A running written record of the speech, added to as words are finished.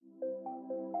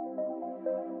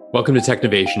Welcome to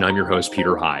Technovation. I'm your host,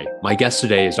 Peter High. My guest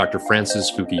today is Dr.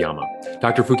 Francis Fukuyama.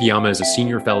 Dr. Fukuyama is a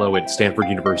senior fellow at Stanford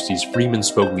University's Freeman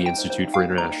Spogli Institute for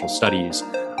International Studies,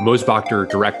 Mosbacher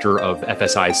Director of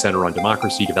FSI's Center on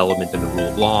Democracy, Development, and the Rule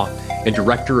of Law, and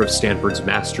Director of Stanford's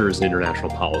Masters in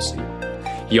International Policy.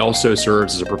 He also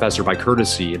serves as a professor by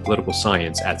courtesy in political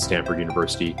science at Stanford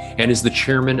University and is the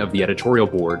chairman of the editorial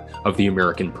board of The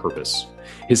American Purpose.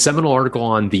 His seminal article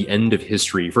on the end of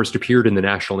history first appeared in the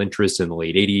National Interest in the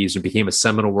late 80s and became a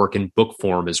seminal work in book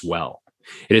form as well.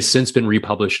 It has since been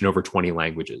republished in over 20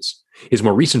 languages. His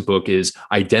more recent book is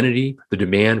Identity, the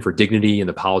Demand for Dignity and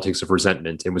the Politics of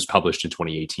Resentment, and was published in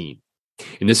 2018.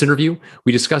 In this interview,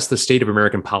 we discuss the state of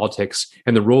American politics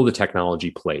and the role that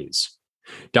technology plays.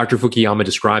 Dr. Fukuyama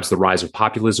describes the rise of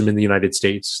populism in the United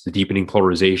States, the deepening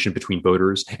polarization between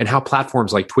voters, and how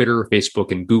platforms like Twitter,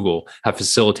 Facebook, and Google have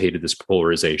facilitated this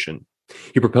polarization.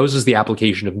 He proposes the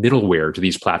application of middleware to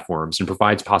these platforms and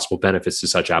provides possible benefits to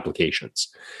such applications.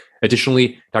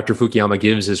 Additionally, Dr. Fukuyama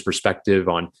gives his perspective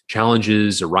on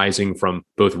challenges arising from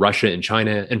both Russia and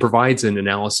China and provides an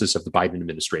analysis of the Biden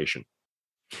administration.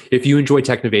 If you enjoy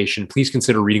Technovation, please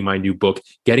consider reading my new book,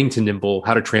 Getting to Nimble,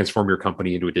 How to Transform Your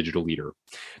Company into a Digital Leader.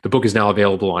 The book is now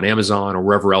available on Amazon or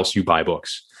wherever else you buy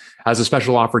books. As a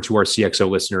special offer to our CXO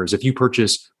listeners, if you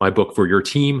purchase my book for your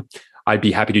team, I'd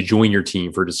be happy to join your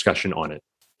team for a discussion on it.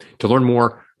 To learn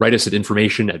more, write us at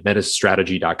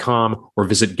information@metastrategy.com or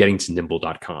visit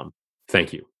gettingtonimble.com.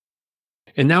 Thank you.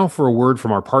 And now for a word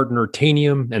from our partner,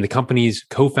 Tanium, and the company's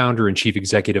co-founder and chief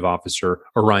executive officer,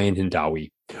 Orion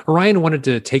Hindawi. Orion wanted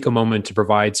to take a moment to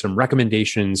provide some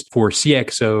recommendations for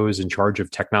CXOs in charge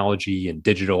of technology and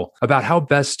digital about how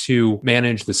best to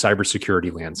manage the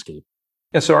cybersecurity landscape.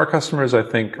 Yeah, so our customers, I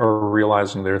think, are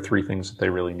realizing there are three things that they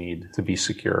really need to be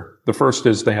secure. The first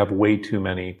is they have way too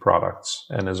many products.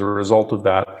 And as a result of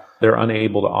that, they're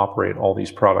unable to operate all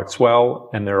these products well,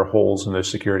 and there are holes in their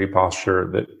security posture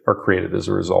that are created as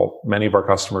a result. Many of our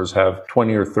customers have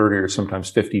 20 or 30 or sometimes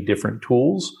 50 different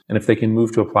tools. And if they can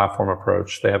move to a platform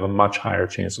approach, they have a much higher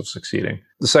chance of succeeding.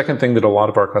 The second thing that a lot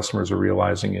of our customers are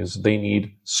realizing is they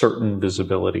need certain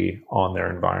visibility on their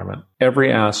environment.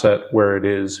 Every asset, where it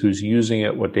is, who's using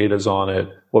it, what data's on it,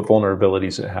 what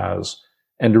vulnerabilities it has,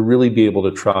 and to really be able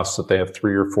to trust that they have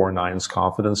 3 or 4 nines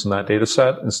confidence in that data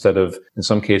set instead of, in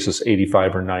some cases,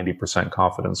 85 or 90%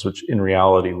 confidence, which in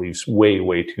reality leaves way,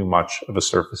 way too much of a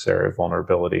surface area of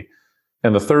vulnerability.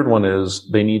 And the third one is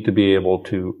they need to be able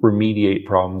to remediate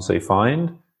problems they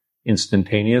find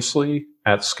instantaneously,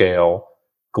 at scale,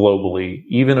 globally,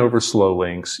 even over slow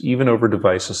links, even over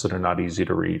devices that are not easy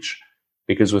to reach.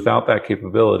 Because without that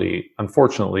capability,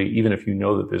 unfortunately, even if you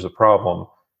know that there's a problem,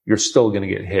 you're still going to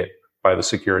get hit by the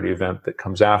security event that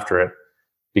comes after it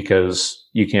because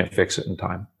you can't fix it in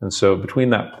time. And so between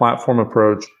that platform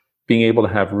approach, being able to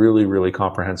have really, really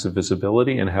comprehensive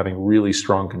visibility and having really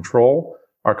strong control,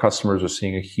 our customers are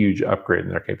seeing a huge upgrade in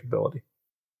their capability.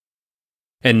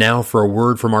 And now for a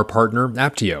word from our partner,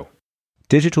 Apptio.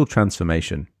 Digital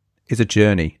transformation is a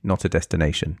journey, not a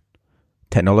destination.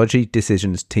 Technology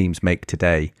decisions teams make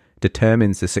today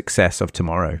determines the success of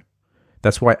tomorrow.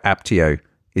 That's why Apptio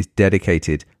is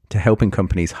dedicated to helping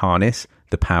companies harness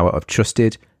the power of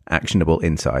trusted, actionable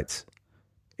insights.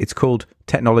 It's called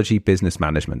Technology Business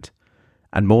Management,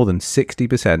 and more than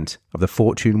 60% of the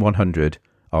Fortune 100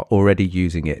 are already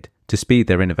using it to speed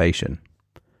their innovation.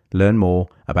 Learn more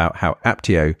about how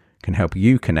Apptio can help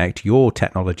you connect your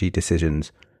technology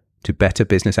decisions to better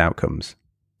business outcomes.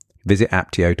 Visit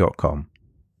apptio.com.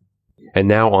 And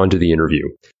now on to the interview.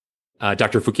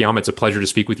 Dr. Fukuyama, it's a pleasure to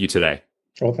speak with you today.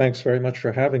 Well, thanks very much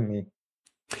for having me.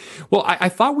 Well, I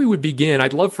thought we would begin.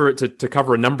 I'd love for it to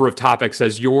cover a number of topics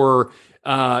as your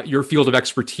field of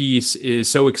expertise is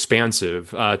so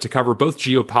expansive to cover both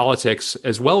geopolitics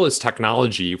as well as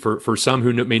technology. For some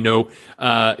who may know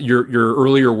your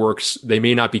earlier works, they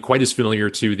may not be quite as familiar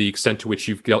to the extent to which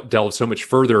you've delved so much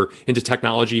further into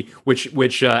technology,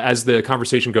 which as the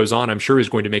conversation goes on, I'm sure is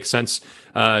going to make sense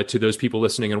to those people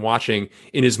listening and watching,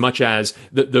 in as much as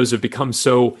those have become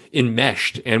so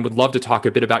enmeshed, and would love to talk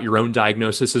a bit about your own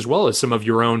diagnosis as well as some of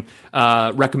your own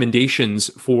recommendations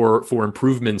for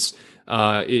improvements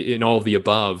in all of the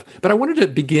above. But I wanted to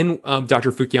begin,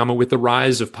 Dr. Fukuyama, with the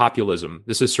rise of populism.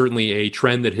 This is certainly a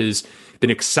trend that has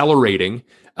been accelerating,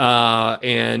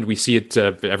 and we see it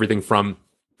everything from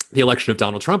the election of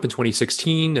Donald Trump in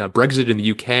 2016, Brexit in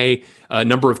the UK, a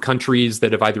number of countries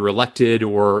that have either elected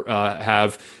or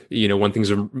have, one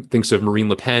thinks of Marine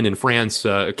Le Pen in France,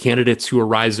 candidates who are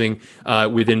rising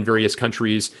within various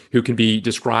countries who can be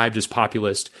described as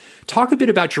populist. Talk a bit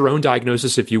about your own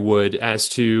diagnosis, if you would, as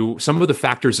to some of the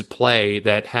factors at play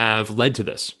that have led to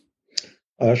this.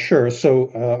 Sure.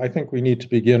 So I think we need to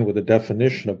begin with a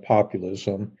definition of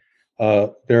populism.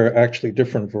 There are actually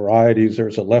different varieties.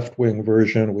 There's a left-wing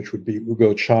version, which would be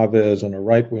Hugo Chavez, and a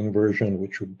right-wing version,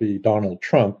 which would be Donald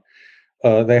Trump.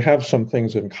 They have some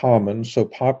things in common. So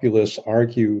populists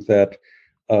argue that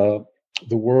uh,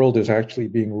 the world is actually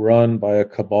being run by a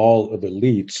cabal of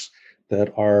elites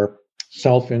that are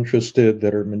self-interested,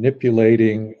 that are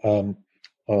manipulating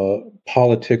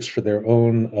politics for their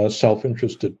own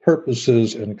self-interested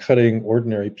purposes and cutting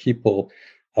ordinary people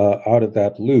out of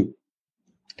that loop.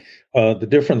 The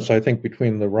difference, I think,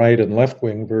 between the right and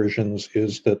left-wing versions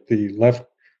is that the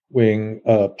left-wing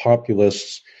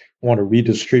populists want to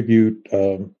redistribute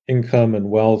income and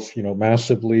wealth,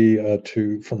 massively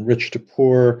to from rich to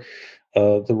poor.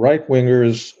 The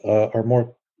right-wingers are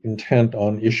more intent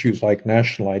on issues like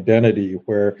national identity,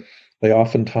 where they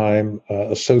oftentimes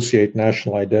associate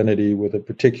national identity with a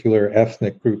particular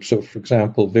ethnic group. So, for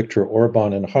example, Viktor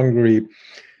Orban in Hungary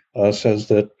says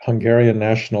that Hungarian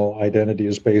national identity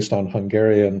is based on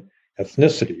Hungarian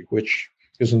ethnicity, which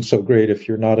isn't so great if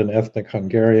you're not an ethnic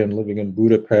Hungarian living in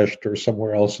Budapest or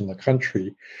somewhere else in the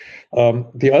country.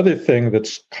 The other thing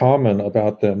that's common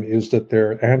about them is that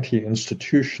they're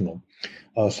anti-institutional.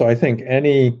 So I think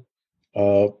any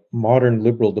modern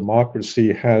liberal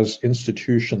democracy has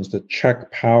institutions that check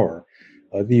power.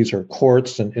 These are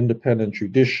courts, an independent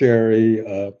judiciary,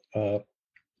 a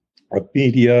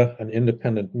media, an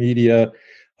independent media,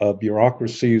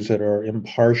 bureaucracies that are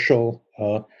impartial.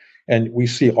 And we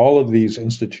see all of these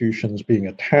institutions being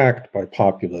attacked by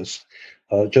populists.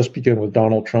 Just begin with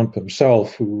Donald Trump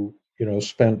himself, who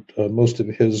spent most of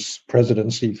his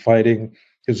presidency fighting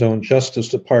his own Justice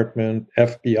Department,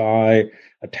 FBI,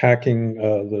 attacking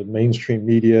the mainstream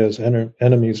media as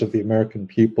enemies of the American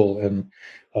people,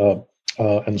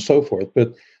 and so forth.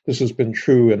 But this has been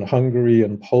true in Hungary,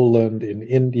 in Poland, in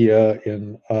India,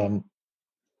 in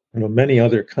many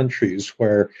other countries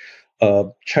where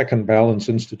check and balance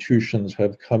institutions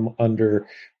have come under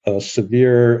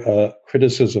severe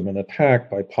criticism and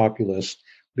attack by populist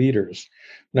leaders.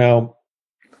 Now,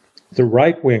 the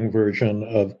right-wing version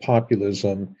of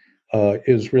populism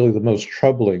is really the most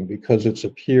troubling because it's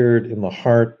appeared in the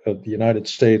heart of the United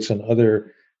States and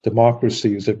other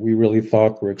democracies that we really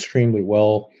thought were extremely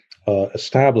well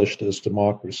established as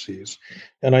democracies.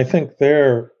 And I think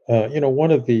there,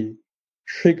 one of the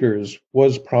triggers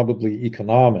was probably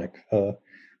economic.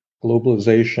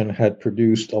 Globalization had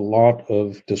produced a lot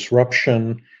of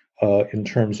disruption in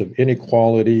terms of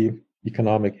inequality,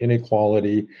 economic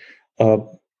inequality.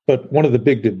 But one of the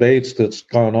big debates that's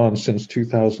gone on since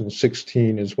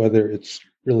 2016 is whether it's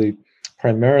really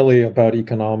primarily about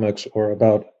economics or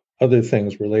about other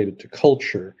things related to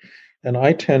culture. And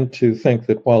I tend to think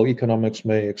that while economics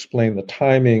may explain the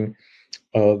timing,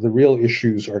 the real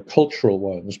issues are cultural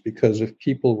ones, because if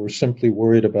people were simply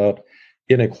worried about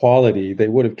inequality, they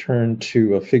would have turned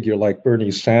to a figure like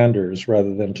Bernie Sanders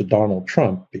rather than to Donald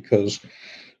Trump, because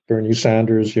Bernie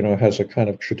Sanders, has a kind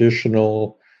of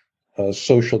traditional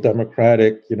social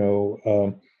democratic,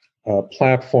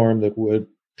 platform that would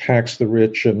tax the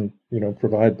rich and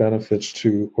provide benefits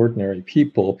to ordinary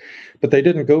people. But they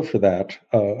didn't go for that.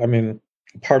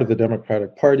 Part of the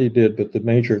Democratic Party did, but the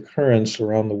major currents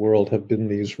around the world have been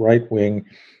these right-wing,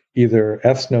 either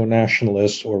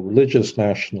ethno-nationalists or religious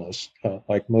nationalists,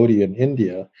 like Modi in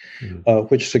India,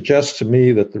 which suggests to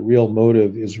me that the real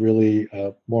motive is really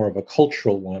more of a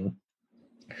cultural one.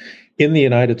 In the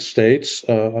United States,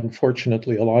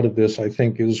 unfortunately, a lot of this, I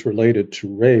think, is related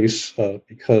to race,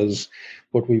 because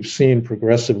what we've seen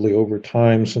progressively over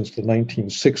time since the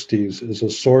 1960s is a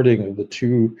sorting of the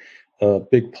two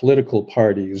big political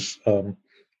parties,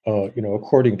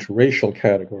 according to racial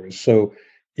categories. So,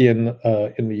 in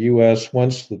the U.S.,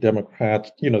 once the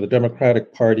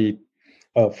Democratic Party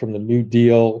from the New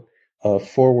Deal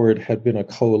forward had been a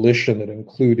coalition that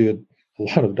included a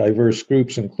lot of diverse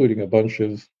groups, including a bunch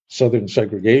of Southern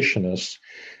segregationists.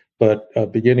 But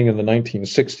beginning in the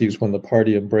 1960s, when the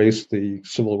party embraced the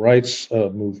civil rights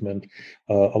movement,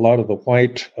 a lot of the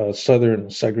white Southern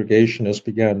segregationists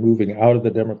began moving out of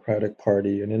the Democratic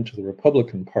Party and into the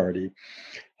Republican Party.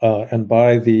 And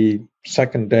by the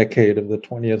second decade of the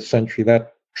 20th century,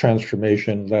 that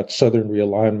transformation, that Southern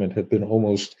realignment had been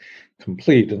almost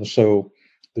complete. And so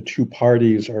the two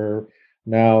parties are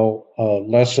now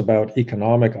less about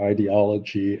economic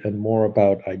ideology and more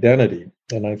about identity.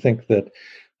 And I think that,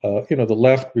 the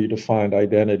left redefined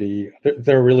identity.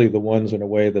 They're really the ones in a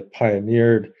way that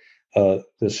pioneered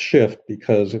this shift,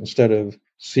 because instead of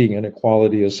seeing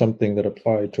inequality as something that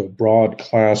applied to a broad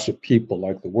class of people,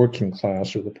 like the working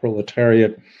class or the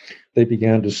proletariat. They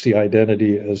began to see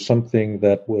identity as something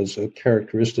that was a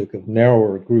characteristic of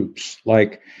narrower groups,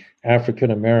 like African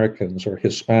Americans or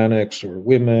Hispanics or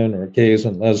women or gays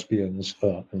and lesbians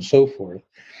and so forth.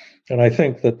 And I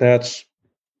think that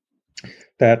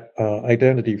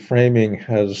identity framing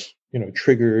has,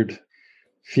 triggered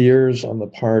fears on the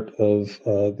part of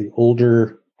the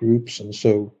older groups, and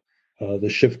so the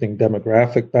shifting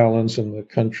demographic balance in the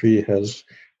country has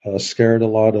scared a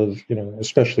lot of,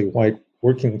 especially white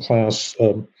working class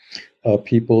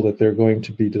people, that they're going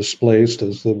to be displaced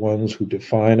as the ones who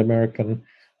define American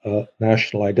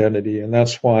national identity. And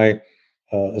that's why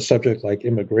a subject like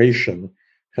immigration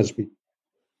has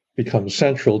become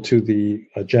central to the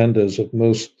agendas of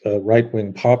most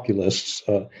right-wing populists,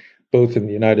 both in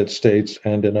the United States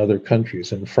and in other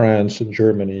countries, in France and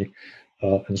Germany,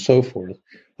 and so forth.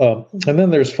 And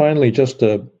then there's finally just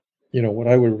what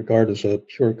I would regard as a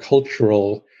pure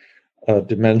cultural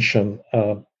dimension,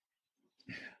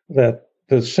 that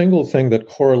the single thing that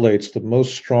correlates the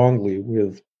most strongly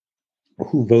with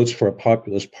who votes for a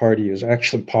populist party is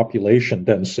actually population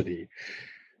density.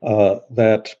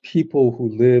 That people who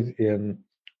live in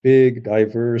big,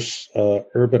 diverse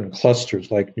urban clusters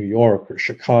like New York or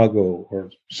Chicago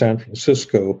or San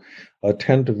Francisco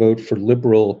tend to vote for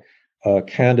liberal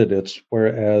candidates,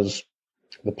 whereas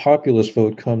the populist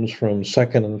vote comes from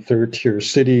second and third tier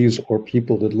cities or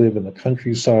people that live in the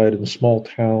countryside and small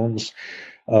towns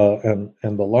and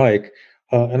the like.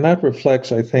 And that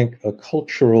reflects, I think, a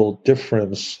cultural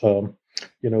difference,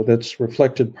 that's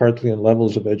reflected partly in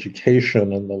levels of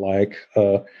education and the like,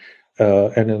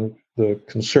 and in the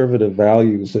conservative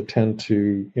values that tend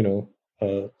to,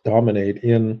 dominate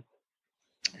in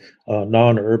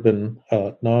non-urban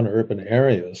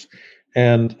areas.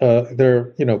 And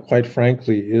there, quite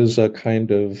frankly, is a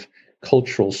kind of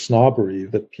cultural snobbery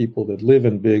that people that live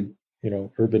in big,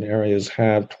 urban areas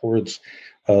have towards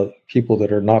people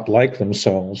that are not like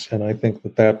themselves. And I think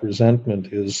that resentment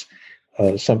is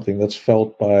something that's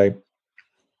felt by,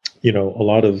 a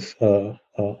lot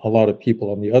of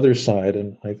people on the other side.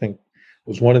 And I think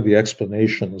was one of the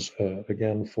explanations,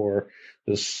 again, for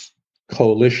this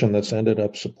coalition that's ended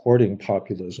up supporting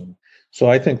populism. So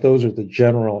I think those are the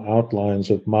general outlines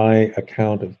of my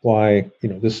account of why,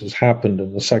 this has happened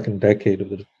in the second decade of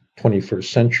the 21st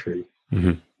century.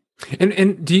 Mm-hmm.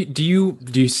 And do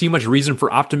you see much reason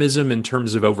for optimism in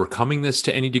terms of overcoming this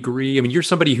to any degree? I mean, you're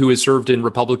somebody who has served in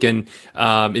Republican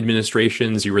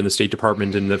administrations. You were in the State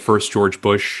Department in the first George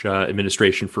Bush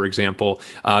administration, for example.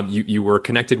 You were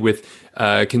connected with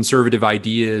conservative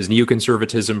ideas,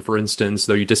 neoconservatism, for instance,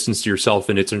 though you distanced yourself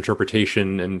in its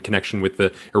interpretation and connection with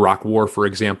the Iraq War, for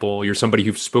example. You're somebody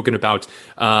who's spoken about,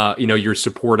 your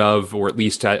support of, or at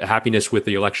least happiness with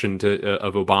the election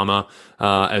of Obama,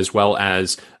 as well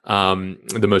as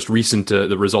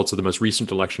the results of the most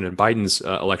recent election and Biden's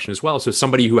election as well. So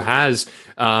somebody who has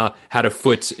had a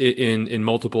foot in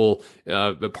multiple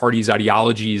parties'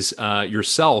 ideologies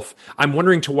yourself, I'm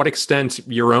wondering to what extent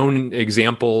your own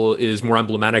example is more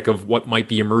emblematic of what might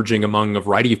be emerging among a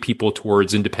variety of people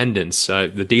towards independence.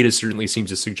 The data certainly seems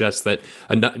to suggest that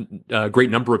a great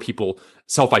number of people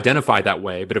self-identify that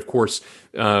way. But of course,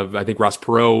 I think Ross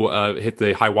Perot hit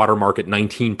the high water mark at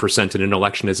 19% in an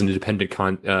election as an independent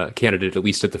candidate, at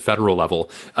least at the federal level.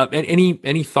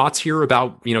 Any thoughts here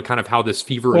about, kind of how this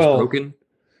fever is broken?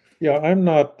 Yeah, I'm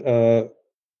not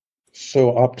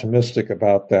so optimistic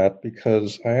about that,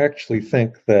 because I actually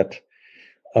think that,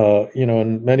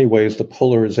 in many ways, the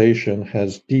polarization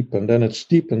has deepened, and it's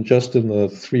deepened just in the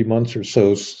 3 months or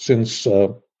so since, I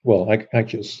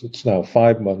guess it's now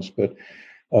 5 months, but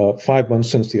 5 months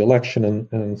since the election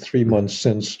and 3 months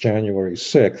since January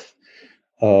 6th.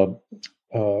 I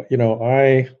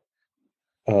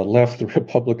left the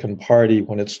Republican Party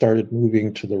when it started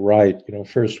moving to the right,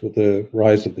 first with the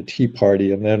rise of the Tea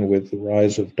Party and then with the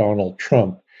rise of Donald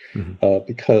Trump,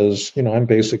 because, I'm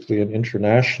basically an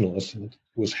internationalist and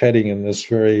was heading in this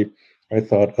very, I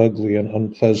thought, ugly and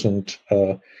unpleasant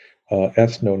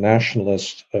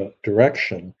ethno-nationalist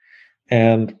direction.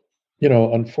 And,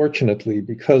 unfortunately,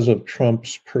 because of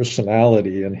Trump's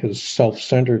personality and his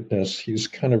self-centeredness, he's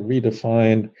kind of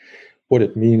redefined what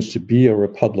it means to be a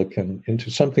Republican into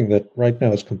something that right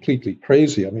now is completely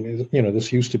crazy. I mean,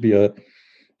 this used to be a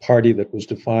party that was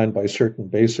defined by certain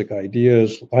basic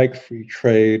ideas like free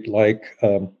trade, like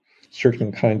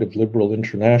certain kind of liberal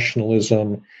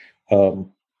internationalism,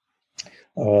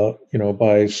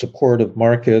 by support of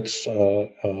markets,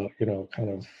 kind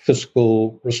of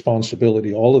fiscal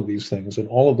responsibility, all of these things. And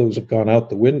all of those have gone out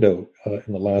the window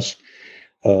in the last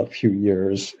few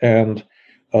years, and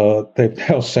they've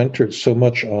now centered so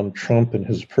much on Trump and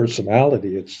his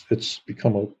personality. It's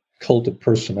become a cult of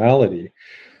personality.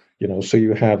 So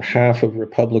you have half of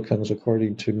Republicans,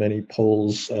 according to many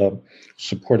polls,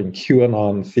 supporting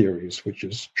QAnon theories, which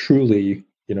is truly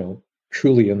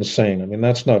insane. I mean,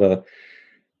 that's not a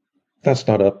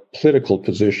political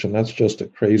position. That's just a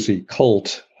crazy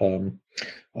cult. And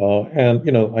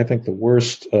I think the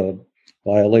worst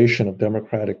violation of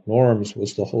democratic norms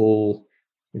was the whole,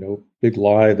 big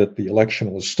lie that the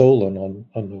election was stolen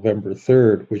on November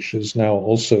 3rd, which has now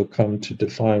also come to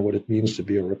define what it means to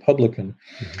be a Republican.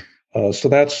 So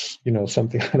that's,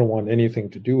 something I don't want anything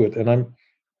to do with. And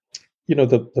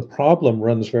the problem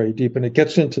runs very deep, and it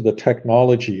gets into the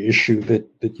technology issue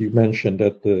that you mentioned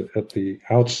at the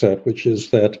outset, which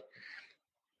is that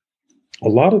a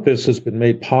lot of this has been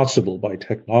made possible by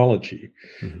technology.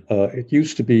 Mm-hmm. It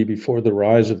used to be, before the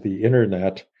rise of the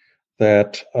internet,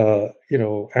 that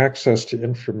access to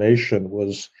information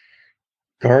was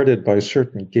guarded by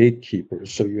certain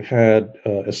gatekeepers. So you had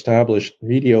established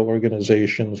media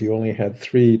organizations. You only had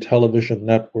 3 television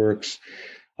networks,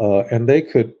 and they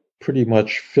could pretty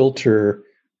much filter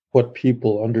what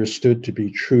people understood to be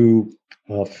true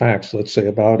facts, let's say,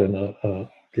 about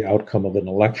the outcome of an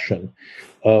election.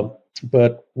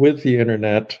 But with the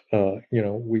internet,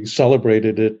 we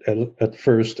celebrated it at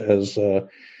first as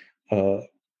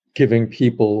giving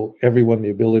everyone the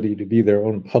ability to be their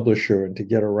own publisher and to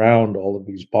get around all of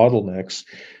these bottlenecks.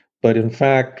 But in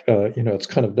fact, it's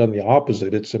kind of done the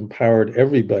opposite. It's empowered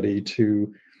everybody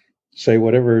to say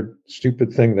whatever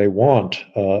stupid thing they want,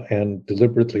 and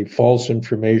deliberately false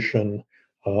information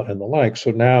and the like.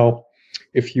 So now,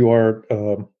 if you are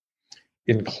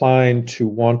inclined to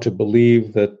want to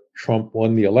believe that Trump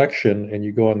won the election, and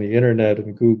you go on the internet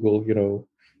and Google,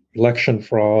 election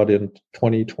fraud in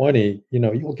 2020,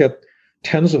 you'll get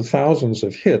tens of thousands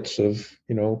of hits of,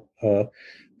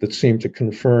 that seem to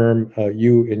confirm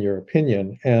you in your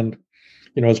opinion. And,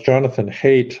 as Jonathan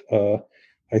Haidt,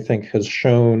 I think, has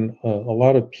shown, a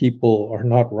lot of people are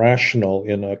not rational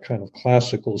in a kind of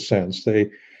classical sense. They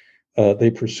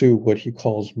pursue what he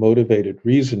calls motivated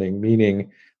reasoning, meaning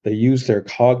they use their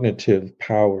cognitive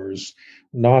powers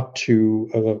not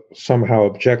to somehow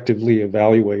objectively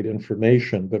evaluate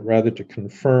information, but rather to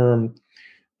confirm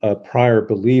prior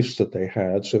beliefs that they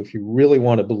had. So if you really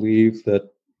want to believe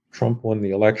that Trump won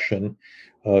the election,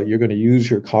 you're going to use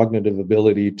your cognitive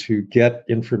ability to get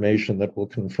information that will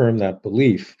confirm that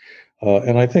belief.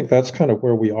 And I think that's kind of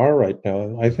where we are right now.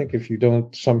 And I think if you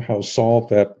don't somehow solve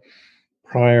that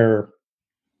prior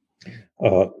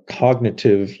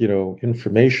cognitive,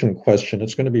 information question,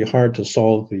 it's going to be hard to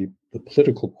solve the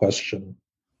political question.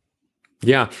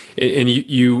 Yeah, and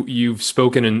you've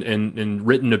spoken and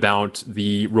written about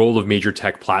the role of major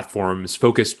tech platforms,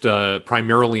 focused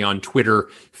primarily on Twitter,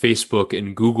 Facebook,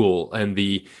 and Google, and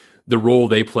the role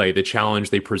they play, the challenge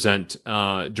they present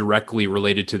directly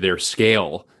related to their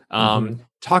scale.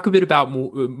 Talk a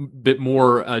bit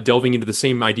more, delving into the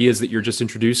same ideas that you're just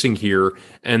introducing here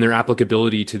and their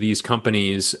applicability to these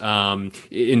companies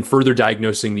in further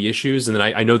diagnosing the issues. And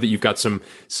then I know that you've got some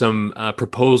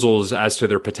proposals as to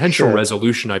their potential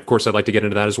resolution. Of course, I'd like to get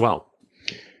into that as well.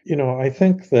 I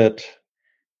think that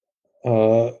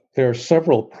there are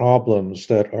several problems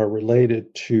that are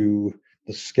related to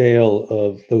the scale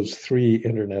of those 3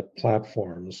 internet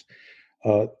platforms.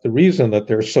 The reason that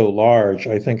they're so large,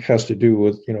 I think, has to do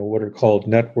with, what are called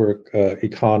network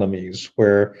economies,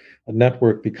 where a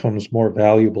network becomes more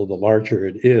valuable the larger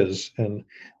it is. And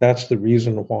that's the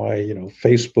reason why,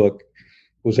 Facebook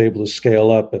was able to scale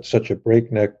up at such a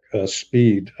breakneck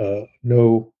speed.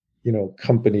 No,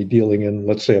 company dealing in,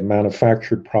 let's say, a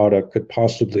manufactured product could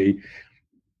possibly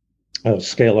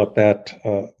scale up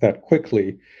that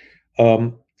quickly.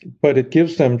 But it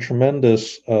gives them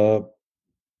tremendous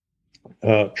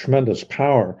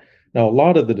power. Now, a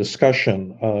lot of the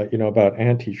discussion, about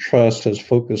antitrust has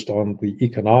focused on the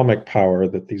economic power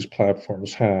that these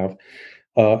platforms have,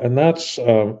 and that's,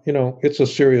 it's a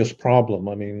serious problem.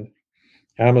 I mean,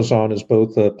 Amazon is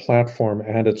both a platform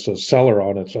and it's a seller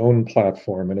on its own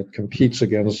platform, and it competes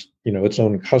against, its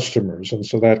own customers, and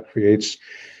so that creates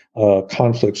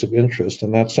conflicts of interest,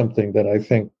 and that's something that I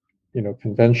think,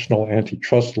 conventional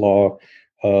antitrust law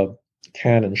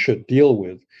can and should deal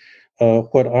with.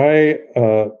 What I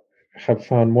have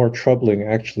found more troubling,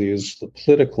 actually, is the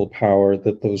political power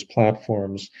that those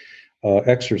platforms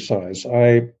exercise.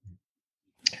 I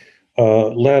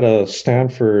led a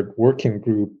Stanford working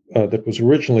group that was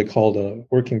originally called a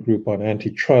working group on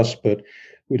antitrust, but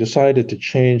we decided to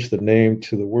change the name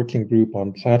to the Working Group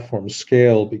on Platform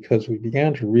Scale because we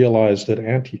began to realize that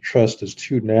antitrust is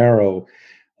too narrow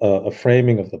a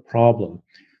framing of the problem.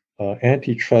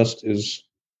 Antitrust is,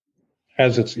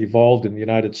 as it's evolved in the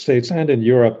United States and in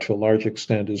Europe to a large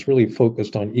extent, is really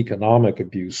focused on economic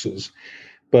abuses.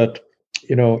 But,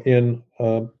 in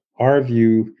our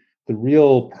view, the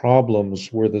real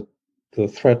problems were the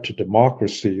threat to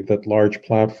democracy that large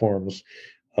platforms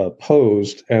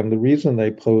posed. And the reason they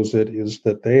pose it is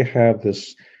that they have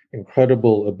this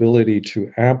incredible ability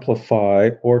to amplify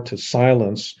or to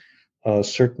silence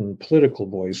certain political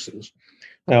voices.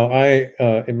 Now, I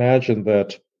imagine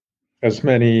that as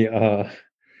many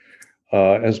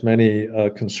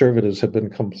conservatives have been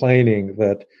complaining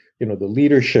that the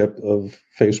leadership of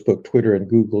Facebook, Twitter, and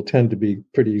Google tend to be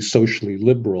pretty socially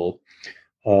liberal,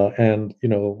 and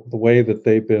the way that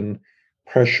they've been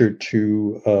pressured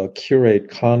to curate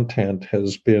content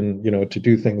has been to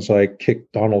do things like kick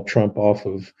Donald Trump off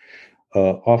of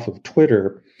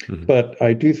Twitter. Mm-hmm. But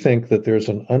I do think that there's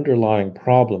an underlying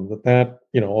problem that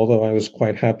although I was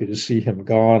quite happy to see him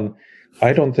gone,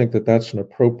 I don't think that that's an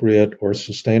appropriate or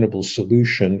sustainable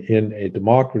solution in a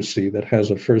democracy that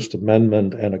has a First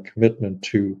Amendment and a commitment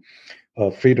to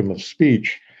freedom of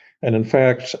speech. And in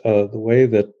fact, the way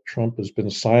that Trump has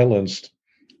been silenced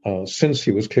since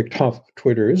he was kicked off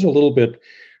Twitter is a little bit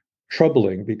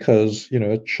troubling because,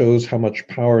 it shows how much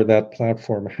power that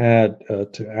platform had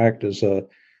to act as a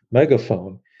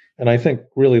megaphone. And I think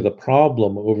really the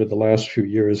problem over the last few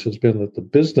years has been that the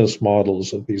business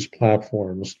models of these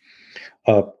platforms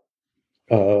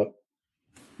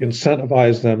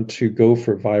incentivize them to go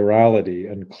for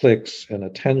virality and clicks and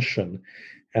attention.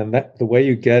 And that the way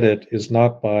you get it is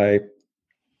not by,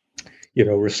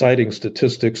 reciting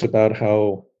statistics about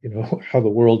how the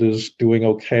world is doing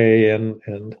okay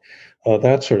and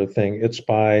that sort of thing. It's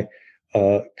by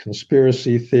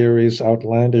conspiracy theories,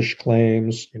 outlandish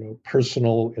claims,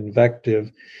 personal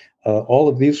invective. All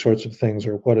of these sorts of things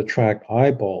are what attract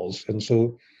eyeballs. And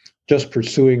so just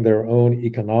pursuing their own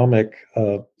economic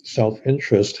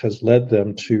self-interest has led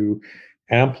them to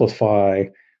amplify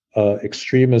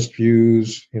extremist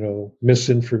views,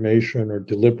 misinformation or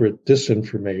deliberate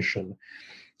disinformation.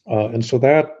 And so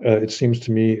that, it seems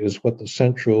to me, is what the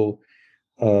central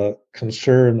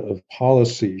concern of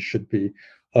policy should be.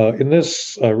 In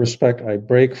this respect, I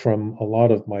break from a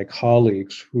lot of my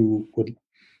colleagues who would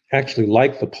actually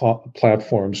like the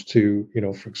platforms to,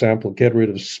 for example, get rid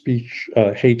of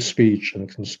hate speech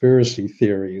and conspiracy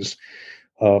theories,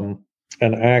 and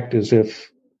act as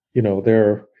if,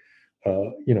 they're,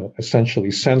 essentially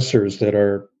censors that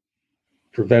are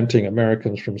preventing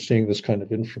Americans from seeing this kind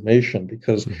of information,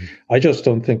 because I just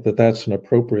don't think that that's an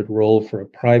appropriate role for a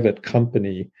private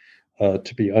company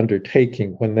to be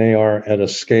undertaking when they are at a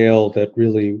scale that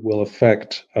really will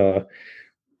affect,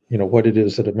 what it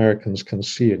is that Americans can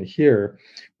see and hear.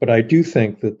 But I do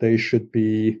think that they should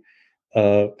be,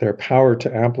 their power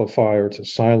to amplify or to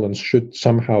silence should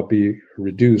somehow be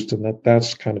reduced, and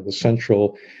that's kind of the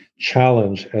central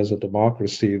challenge as a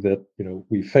democracy that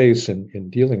we face in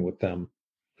dealing with them.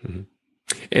 Mm-hmm.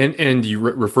 And you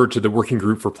referred to the Working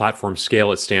Group for Platform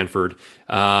Scale at Stanford,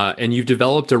 and you've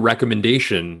developed a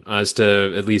recommendation as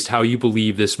to at least how you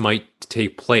believe this might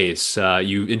take place.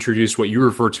 You introduced what you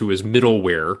refer to as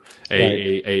middleware,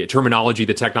 a terminology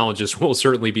that technologists will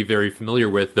certainly be very familiar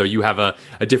with, though you have a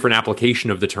different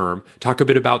application of the term. Talk a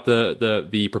bit about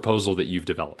the proposal that you've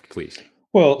developed, please.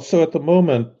 Well, so at the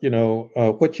moment,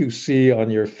 what you see on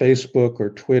your Facebook or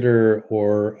Twitter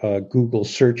or Google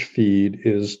search feed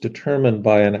is determined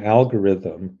by an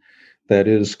algorithm that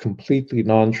is completely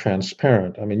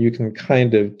non-transparent. I mean, you can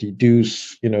kind of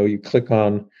deduce, you click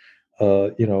on,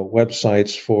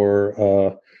 websites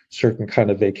for certain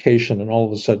kind of vacation, and all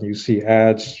of a sudden you see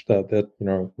ads that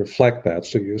reflect that.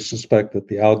 So you suspect that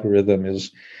the algorithm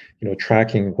is,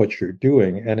 tracking what you're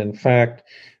doing. And in fact,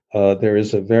 there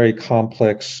is a very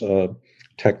complex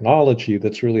technology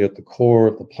that's really at the core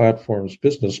of the platform's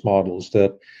business models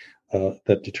that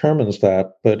determines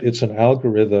that. But it's an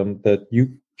algorithm that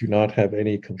you do not have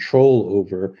any control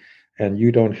over, and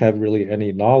you don't have really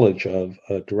any knowledge of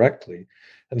directly.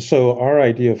 And so our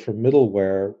idea for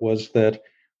middleware was that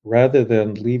rather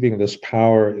than leaving this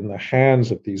power in the hands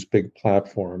of these big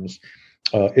platforms,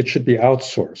 it should be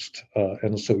outsourced.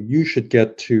 And so you should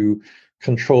get to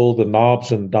control the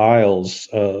knobs and dials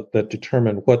that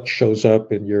determine what shows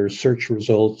up in your search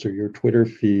results or your Twitter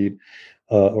feed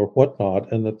or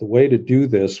whatnot, and that the way to do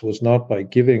this was not by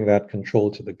giving that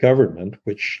control to the government,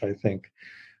 which I think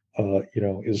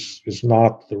is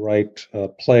not the right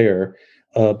player,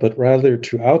 but rather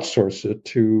to outsource it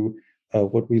to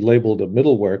what we labeled a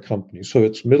middleware company. So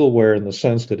it's middleware in the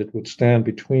sense that it would stand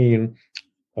between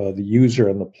the user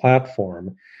and the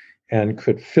platform and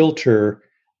could filter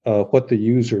what the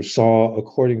user saw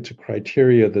according to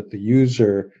criteria that the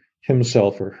user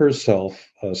himself or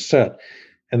herself set.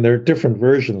 And there are different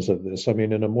versions of this. I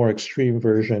mean, in a more extreme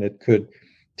version, it could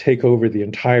take over the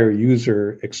entire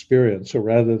user experience. So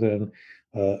rather than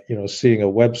seeing a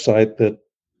website that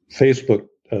Facebook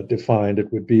defined,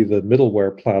 it would be the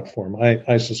middleware platform.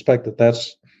 I suspect that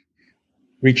that's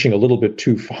reaching a little bit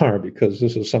too far, because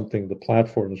this is something the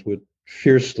platforms would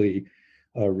fiercely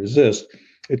resist.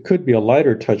 It could be a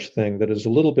lighter touch thing that is a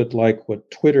little bit like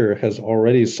what Twitter has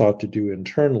already sought to do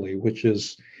internally, which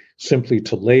is simply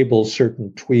to label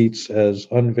certain tweets as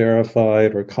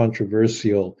unverified or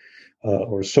controversial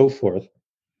or so forth.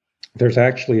 There's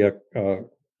actually a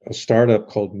startup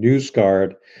called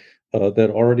NewsGuard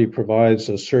that already provides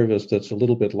a service that's a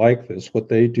little bit like this. What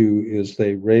they do is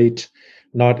they rate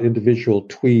not individual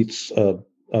tweets,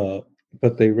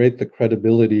 but they rate the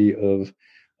credibility of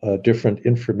different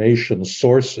information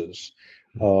sources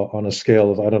on a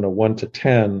scale of, 1 to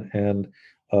 10. And,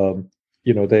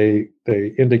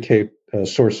 they indicate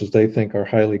sources they think are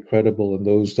highly credible and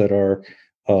those that are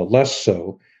less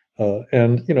so.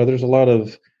 And there's a lot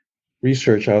of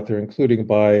research out there, including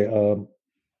by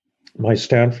my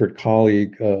Stanford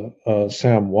colleague,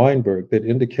 Sam Weinberg, that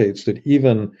indicates that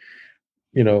even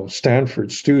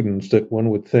Stanford students that one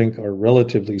would think are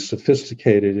relatively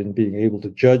sophisticated in being able to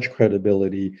judge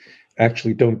credibility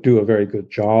actually don't do a very good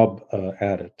job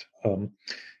at it.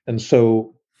 And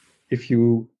so if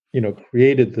you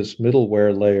created this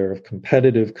middleware layer of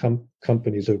competitive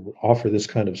companies that offer this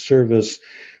kind of service,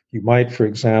 you might, for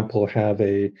example, have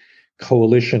a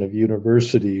coalition of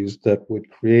universities that would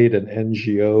create an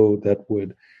NGO that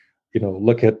would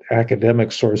look at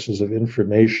academic sources of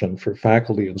information for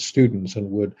faculty and students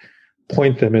and would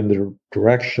point them in the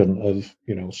direction of,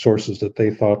 sources that they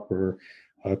thought were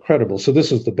credible. So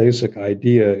this is the basic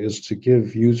idea, is to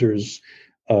give users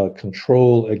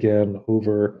control again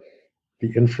over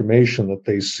the information that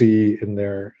they see in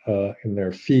their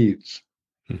feeds.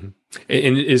 Mm-hmm.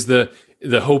 And is the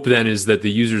hope then is that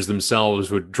the users themselves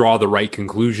would draw the right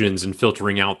conclusions in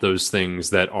filtering out those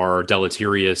things that are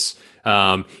deleterious?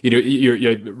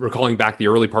 You're recalling back the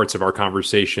early parts of our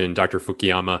conversation, Dr.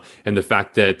 Fukuyama, and the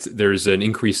fact that there's an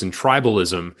increase in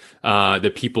tribalism,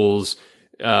 that people's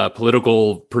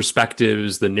political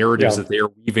perspectives, the narratives that they are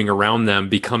weaving around them,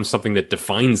 become something that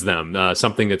defines them,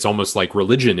 something that's almost like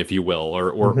religion, if you will,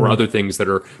 or other things that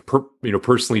are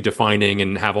personally defining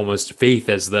and have almost faith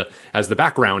as the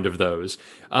background of those.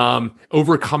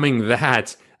 Overcoming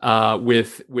that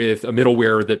with a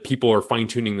middleware that people are fine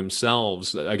tuning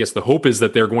themselves, I guess the hope is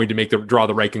that they're going to draw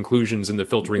the right conclusions in the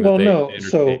filtering that they entertain.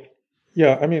 So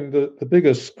yeah, I mean the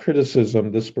biggest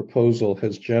criticism this proposal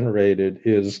has generated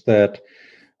is that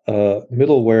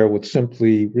middleware would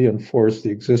simply reinforce the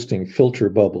existing filter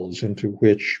bubbles into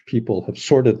which people have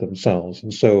sorted themselves.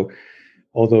 And so,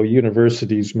 although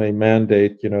universities may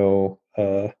mandate,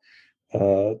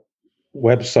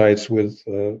 websites with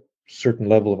a certain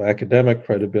level of academic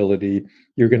credibility,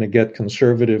 you're going to get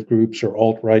conservative groups or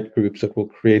alt-right groups that will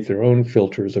create their own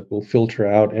filters that will filter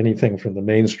out anything from the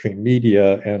mainstream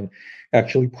media and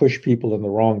actually push people in the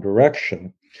wrong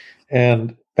direction.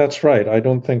 And that's right. I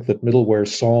don't think that middleware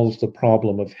solves the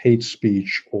problem of hate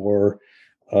speech or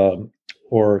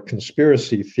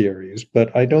conspiracy theories,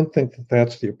 but I don't think that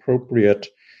that's the appropriate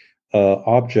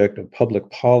object of public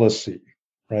policy,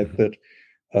 right? That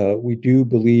we do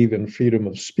believe in freedom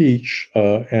of speech,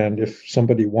 and if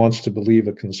somebody wants to believe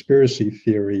a conspiracy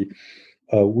theory,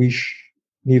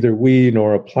 neither we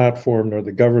nor a platform nor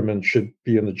the government should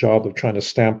be in the job of trying to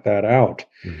stamp that out.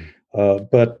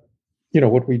 But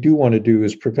what we do want to do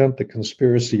is prevent the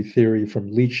conspiracy theory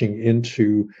from leaching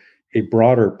into a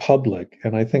broader public.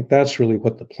 And I think that's really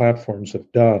what the platforms have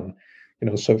done.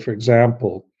 So for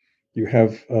example, you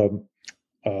have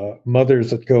mothers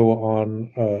that go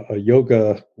on a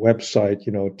yoga website,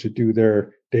 to do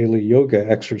their daily yoga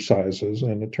exercises.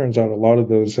 And it turns out a lot of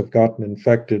those have gotten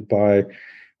infected by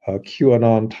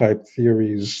QAnon type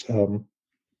theories.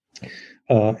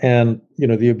 And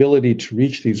the ability to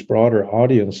reach these broader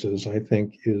audiences, I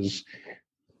think, is,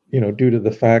 due to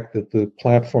the fact that the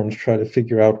platforms try to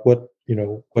figure out what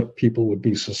people would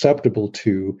be susceptible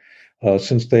to,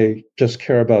 since they just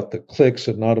care about the clicks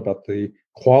and not about the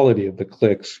quality of the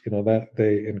clicks, that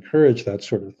they encourage that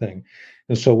sort of thing.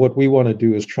 And so what we want to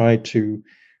do is try to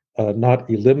not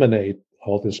eliminate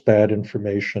all this bad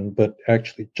information, but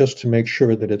actually just to make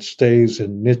sure that it stays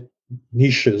in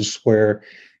niches where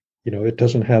it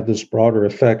doesn't have this broader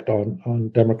effect on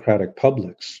democratic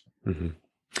publics. Mm-hmm.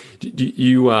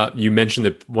 You mentioned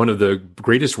that one of the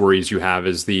greatest worries you have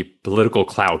is the political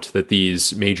clout that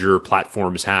these major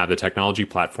platforms have, the technology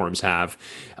platforms have.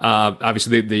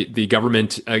 Obviously, the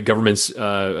governments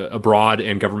abroad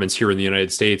and governments here in the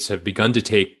United States have begun to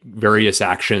take various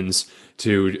actions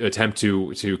to attempt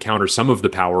to counter some of the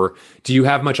power. Do you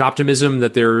have much optimism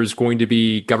that there's going to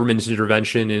be government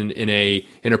intervention in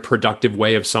a productive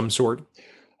way of some sort?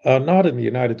 Not in the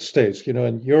United States.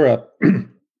 In Europe,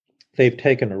 they've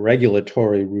taken a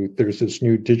regulatory route. There's this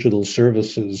new digital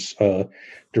services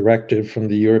directive from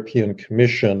the European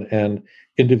Commission, and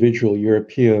individual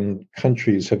European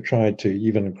countries have tried to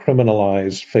even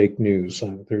criminalize fake news.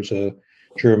 There's a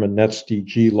German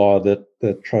NetzDG law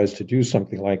that tries to do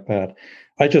something like that.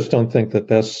 I just don't think that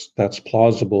that's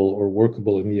plausible or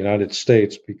workable in the United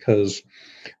States, because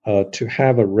to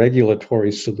have a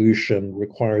regulatory solution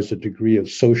requires a degree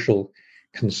of social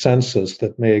consensus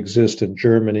that may exist in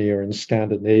Germany or in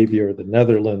Scandinavia or the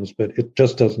Netherlands, but it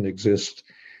just doesn't exist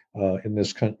in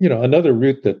this country. Another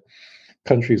route that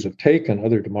countries have taken,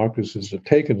 other democracies have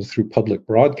taken, is through public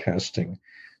broadcasting.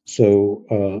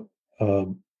 So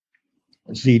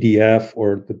ZDF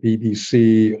or the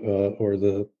BBC or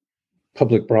the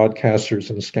public broadcasters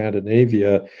in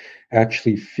Scandinavia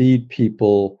actually feed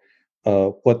people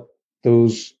what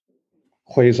those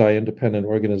quasi-independent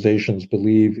organizations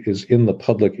believe is in the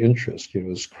public interest,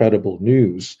 is credible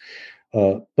news.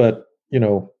 But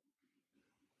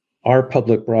our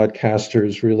public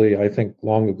broadcasters really, I think,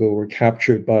 long ago were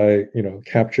captured by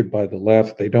the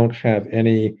left. They don't have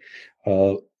any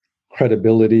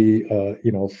credibility,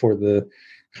 for the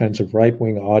kinds of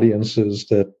right-wing audiences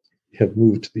that have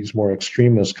moved to these more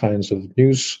extremist kinds of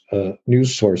news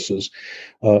sources.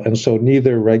 And so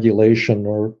neither regulation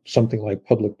nor something like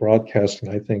public broadcasting,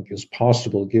 I think, is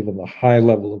possible given the high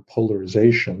level of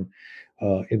polarization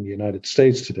in the United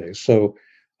States today. So,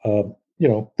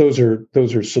 those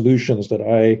are solutions that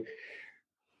I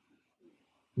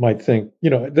might think,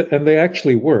 and they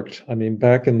actually worked. I mean,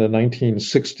 back in the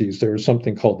 1960s, there was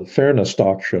something called the Fairness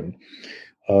Doctrine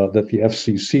that the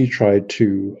FCC tried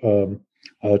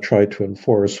to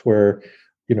enforce, where,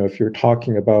 if you're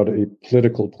talking about a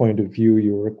political point of view,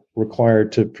 you were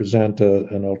required to present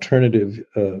an alternative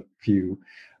view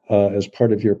as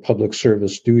part of your public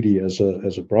service duty as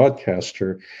a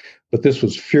broadcaster. But this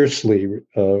was fiercely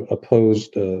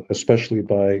opposed, especially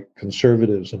by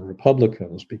conservatives and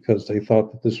Republicans, because they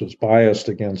thought that this was biased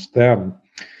against them.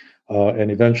 And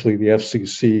eventually the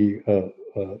FCC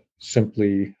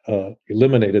simply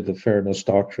eliminated the Fairness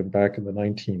Doctrine back in the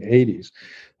 1980s.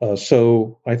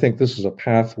 So I think this is a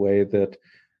pathway that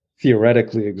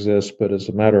theoretically exists, but as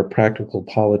a matter of practical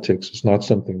politics, is not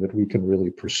something that we can really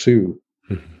pursue.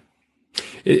 Mm-hmm.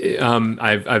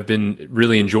 I've been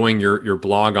really enjoying your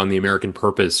blog on the American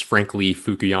Purpose, Frankly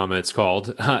Fukuyama, it's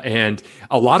called. And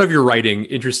a lot of your writing,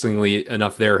 interestingly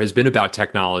enough, there has been about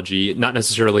technology, not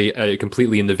necessarily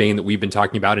completely in the vein that we've been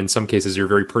talking about. In some cases, your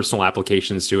very personal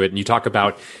applications to it. And you talk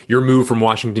about your move from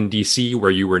Washington, D.C.,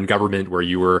 where you were in government, where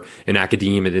you were in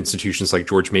academia at institutions like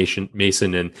George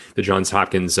Mason and the Johns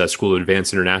Hopkins School of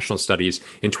Advanced International Studies.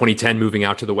 In 2010, moving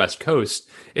out to the West Coast,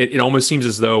 it almost seems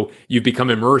as though you've become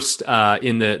immersed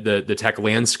in the tech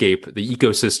landscape, the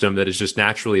ecosystem that is just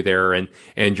naturally there,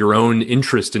 and your own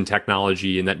interest in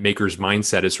technology and that maker's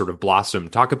mindset has sort of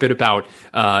blossomed. Talk a bit about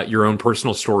your own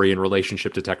personal story in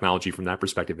relationship to technology from that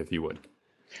perspective, if you would.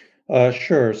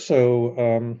 Sure.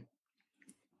 So,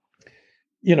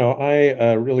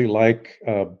 I really like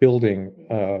building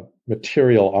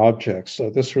material objects. So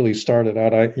this really started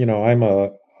out, I'm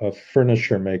a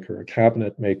furniture maker, a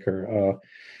cabinet maker,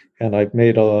 and I've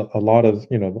made a lot of,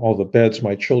 all the beds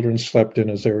my children slept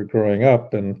in as they were growing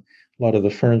up, and a lot of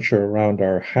the furniture around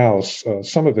our house.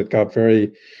 Some of it got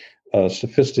very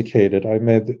sophisticated. I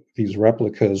made these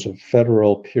replicas of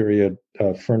federal period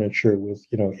furniture with,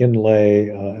 inlay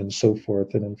and so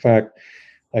forth. And in fact,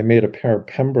 I made a pair of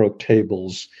Pembroke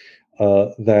tables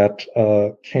that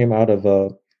came out of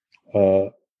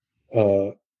a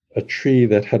tree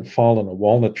that had fallen, a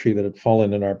walnut tree that had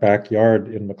fallen in our backyard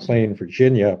in McLean,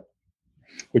 Virginia,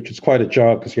 which is quite a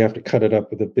job because you have to cut it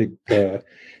up with a big,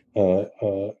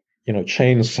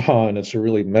 chainsaw, and it's a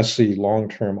really messy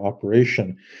long-term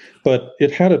operation. But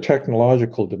it had a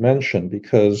technological dimension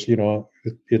because,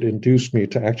 it induced me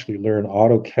to actually learn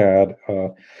AutoCAD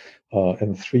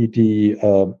and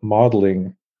 3D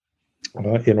modeling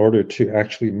in order to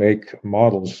actually make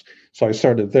models. So I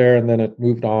started there, and then it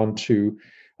moved on to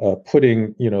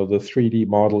putting, the 3D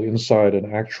model inside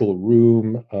an actual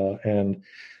room, and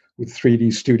with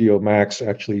 3D Studio Max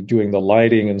actually doing the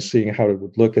lighting and seeing how it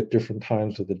would look at different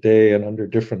times of the day and under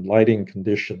different lighting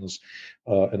conditions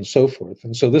and so forth.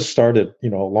 And so this started, a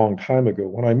long time ago.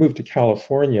 When I moved to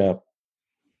California,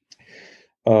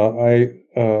 I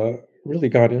really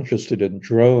got interested in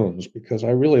drones because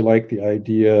I really like the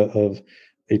idea of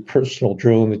a personal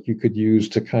drone that you could use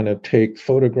to kind of take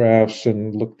photographs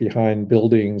and look behind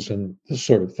buildings and this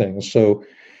sort of thing. So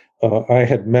I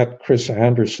had met Chris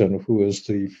Anderson, who is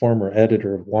the former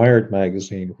editor of Wired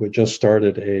magazine, who had just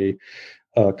started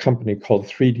a company called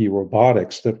 3D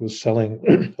Robotics that was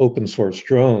selling open source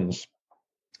drones.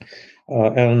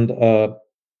 And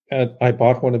I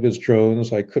bought one of his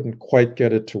drones. I couldn't quite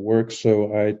get it to work,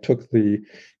 so I took the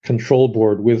control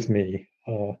board with me.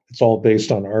 It's all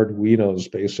based on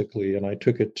Arduinos, basically, and I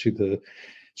took it to the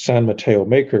San Mateo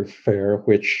Maker Fair,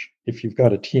 which, if you've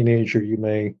got a teenager, you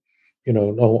may,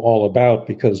 know all about,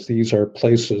 because these are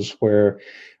places where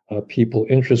people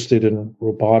interested in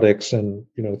robotics and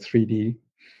 3D,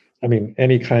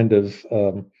 any kind of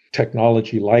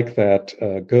technology like that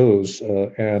goes.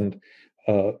 And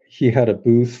he had a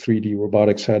booth, 3D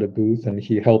Robotics had a booth, and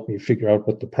he helped me figure out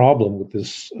what the problem with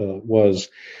this was.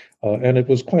 And it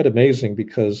was quite amazing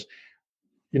because,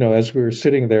 as we were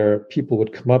sitting there, people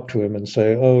would come up to him and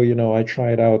say, oh, I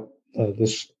tried out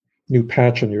this new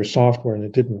patch on your software and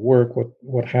it didn't work.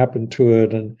 What happened to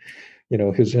it? And,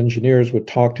 his engineers would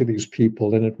talk to these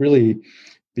people, and it really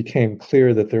became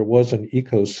clear that there was an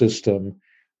ecosystem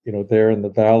there in the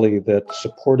valley that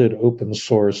supported open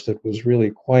source that was really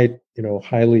quite,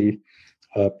 highly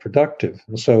productive.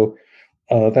 And so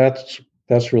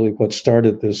that's really what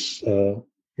started this,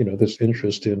 this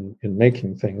interest in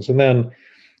making things. And then,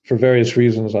 for various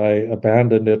reasons, I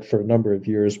abandoned it for a number of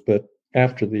years. But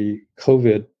after the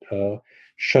COVID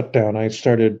shutdown, I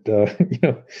started,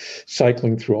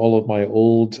 cycling through all of my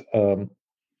old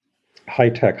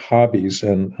high-tech hobbies,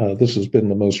 and this has been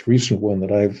the most recent one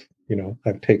that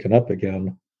I've taken up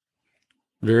again.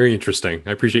 Very interesting.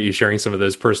 I appreciate you sharing some of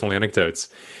those personal anecdotes.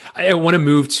 I want to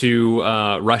move to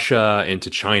Russia and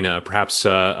to China, perhaps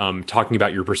talking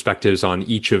about your perspectives on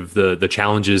each of the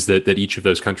challenges that each of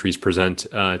those countries present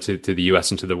to the U.S.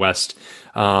 and to the West,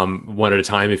 one at a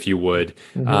time, if you would.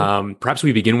 Mm-hmm. Perhaps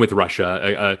we begin with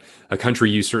Russia, a country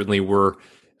you certainly were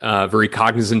very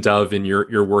cognizant of in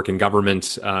your work in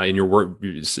government, in your work,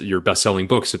 your best-selling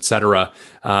books, et cetera,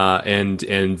 and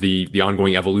the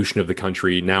ongoing evolution of the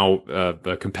country. Now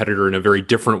a competitor in a very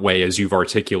different way, as you've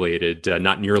articulated,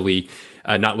 not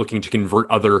looking to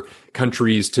convert other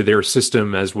countries to their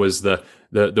system, as was the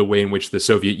way in which the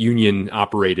Soviet Union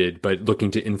operated, but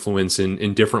looking to influence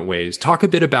in different ways. Talk a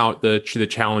bit about the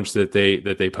challenge that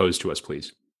they pose to us,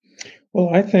 please.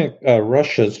 Well, I think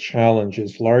Russia's challenge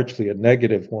is largely a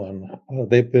negative one.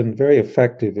 They've been very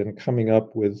effective in coming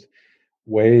up with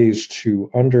ways to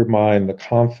undermine the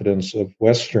confidence of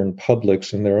Western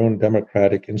publics in their own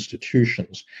democratic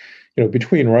institutions.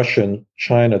 Between Russia and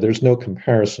China, there's no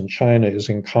comparison. China is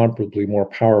incomparably more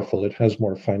powerful. It has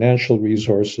more financial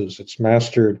resources. It's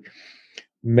mastered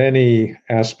many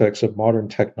aspects of modern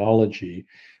technology,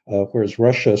 whereas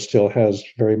Russia still has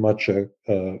very much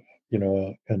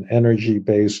an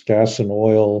energy-based, gas and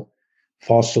oil,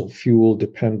 fossil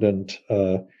fuel-dependent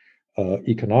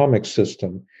economic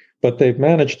system. But they've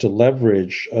managed to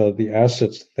leverage the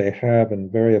assets that they have in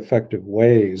very effective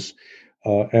ways,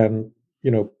 and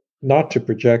not to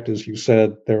project, as you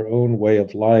said, their own way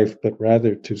of life, but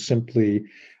rather to simply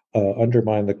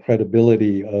undermine the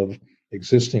credibility of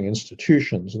existing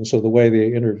institutions. And so the way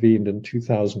they intervened in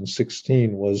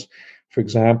 2016 was, for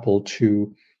example,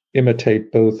 to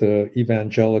imitate both an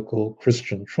evangelical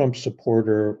Christian Trump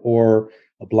supporter or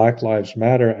a Black Lives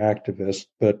Matter activist,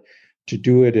 but to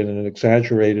do it in an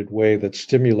exaggerated way that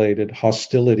stimulated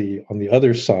hostility on the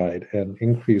other side and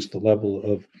increased the level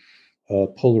of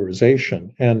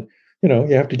polarization. And, you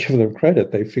have to give them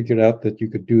credit. They figured out that you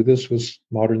could do this with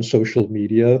modern social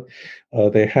media.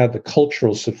 They had the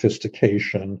cultural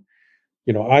sophistication.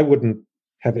 I wouldn't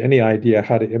have any idea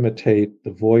how to imitate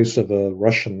the voice of a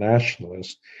Russian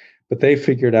nationalist, but they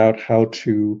figured out how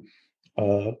to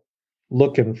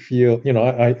look and feel.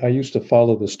 I used to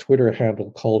follow this Twitter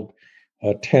handle called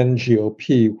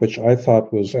 10GOP, which I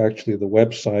thought was actually the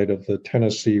website of the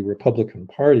Tennessee Republican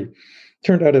Party.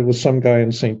 Turned out it was some guy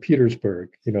in St. Petersburg,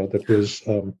 that was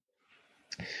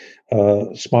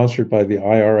sponsored by the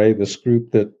IRA, this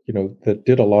group that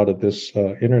did a lot of this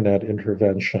internet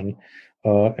intervention.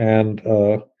 And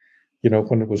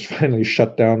when it was finally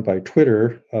shut down by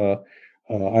Twitter,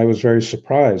 I was very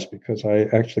surprised because I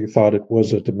actually thought it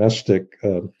was a domestic,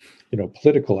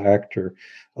 political actor.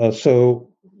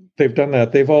 So they've done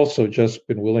that. They've also just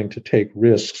been willing to take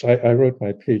risks. I wrote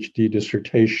my PhD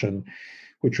dissertation,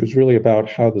 which was really about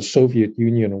how the Soviet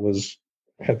Union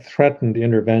had threatened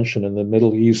intervention in the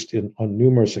Middle East on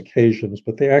numerous occasions,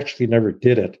 but they actually never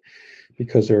did it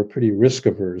because they were pretty risk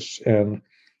averse. And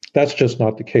that's just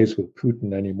not the case with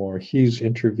Putin anymore. He's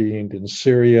intervened in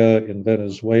Syria, in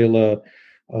Venezuela,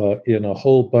 in a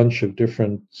whole bunch of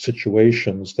different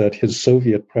situations that his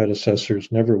Soviet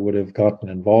predecessors never would have gotten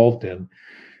involved in.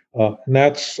 And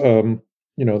that's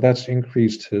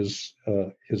increased his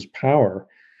power.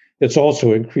 It's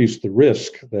also increased the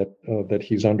risk that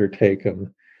he's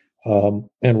undertaken, and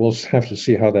we'll have to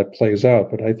see how that plays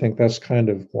out. But I think that's kind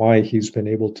of why he's been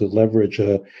able to leverage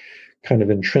a kind of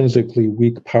intrinsically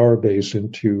weak power base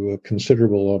into a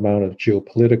considerable amount of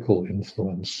geopolitical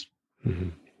influence. Mm-hmm.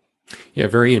 Yeah,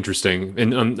 very interesting.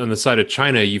 And on the side of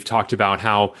China, you've talked about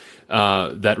how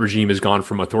that regime has gone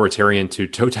from authoritarian to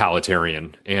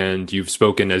totalitarian. And you've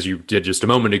spoken, as you did just a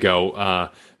moment ago,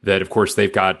 that, of course,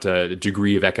 they've got a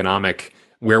degree of economic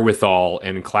wherewithal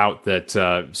and clout that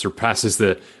surpasses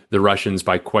the Russians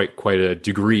by quite a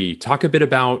degree. Talk a bit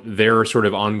about their sort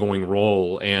of ongoing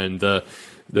role and the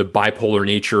bipolar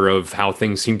nature of how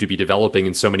things seem to be developing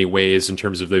in so many ways in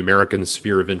terms of the American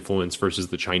sphere of influence versus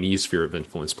the Chinese sphere of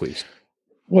influence, please.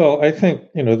 Well, I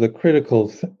think, the critical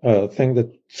thing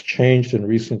that's changed in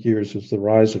recent years is the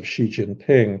rise of Xi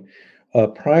Jinping.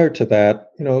 Prior to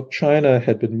that, China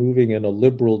had been moving in a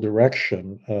liberal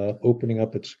direction, opening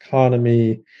up its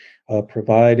economy,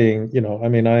 providing,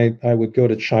 I would go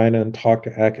to China and talk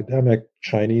to academic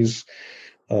Chinese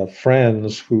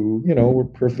friends who, were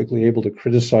perfectly able to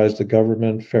criticize the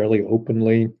government fairly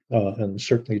openly and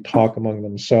certainly talk among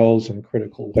themselves in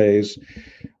critical ways.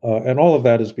 And all of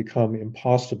that has become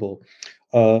impossible.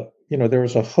 There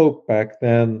was a hope back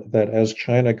then that as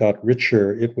China got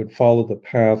richer, it would follow the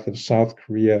path of South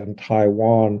Korea and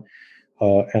Taiwan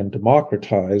and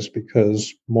democratize,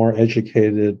 because more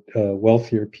educated,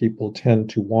 wealthier people tend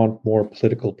to want more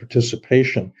political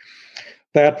participation.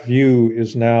 That view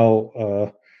is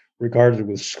now regarded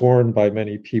with scorn by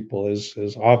many people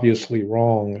as obviously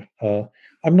wrong.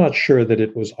 I'm not sure that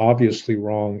it was obviously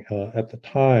wrong at the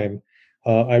time.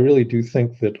 I really do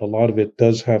think that a lot of it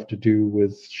does have to do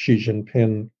with Xi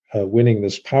Jinping winning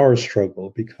this power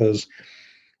struggle, because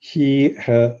he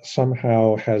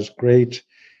somehow has great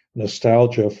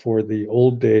nostalgia for the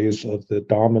old days of the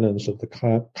dominance of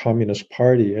the Communist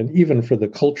Party, and even for the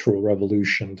Cultural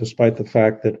Revolution, despite the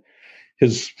fact that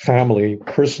his family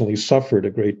personally suffered a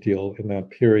great deal in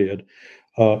that period.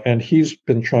 And he's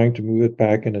been trying to move it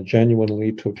back in a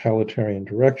genuinely totalitarian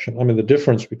direction. I mean, the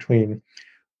difference between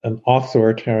an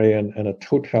authoritarian and a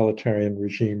totalitarian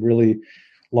regime really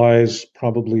lies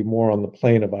probably more on the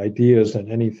plane of ideas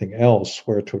than anything else,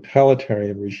 where a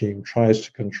totalitarian regime tries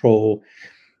to control,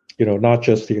 not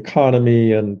just the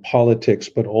economy and politics,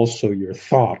 but also your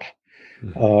thought.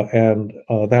 And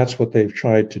that's what they've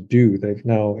tried to do. They've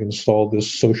now installed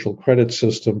this social credit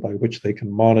system by which they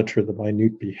can monitor the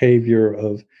minute behavior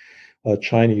of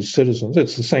Chinese citizens.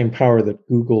 It's the same power that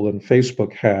Google and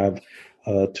Facebook have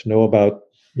to know about,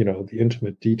 the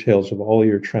intimate details of all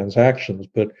your transactions.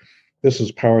 But this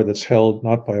is power that's held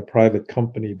not by a private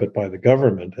company, but by the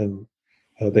government. And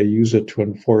they use it to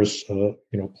enforce,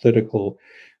 political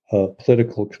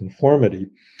conformity.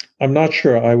 I'm not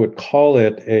sure I would call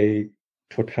it a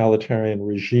totalitarian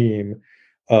regime.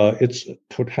 It's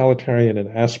totalitarian in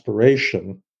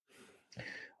aspiration.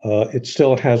 It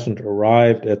still hasn't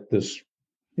arrived at this,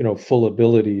 full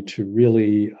ability to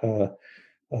really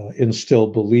instill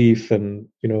belief and,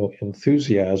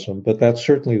 enthusiasm. But that's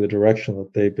certainly the direction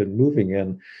that they've been moving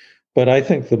in. But I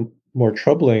think the more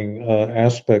troubling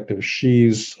aspect of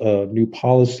Xi's new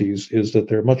policies is that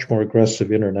they're much more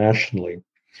aggressive internationally.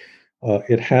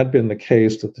 It had been the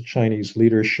case that the Chinese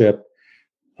leadership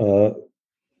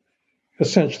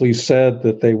essentially said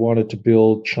that they wanted to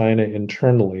build China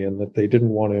internally and that they didn't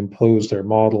want to impose their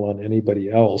model on anybody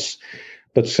else.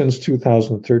 But since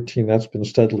 2013, that's been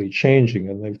steadily changing,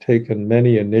 and they've taken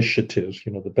many initiatives,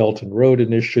 the Belt and Road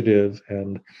Initiative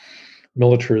and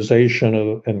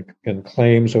militarization and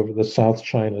claims over the South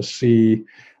China Sea,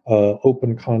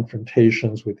 open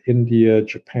confrontations with India,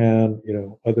 Japan,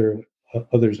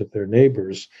 others of their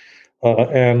neighbors.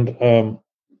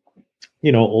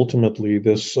 Ultimately,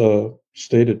 this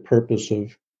stated purpose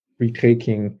of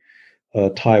retaking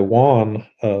Taiwan,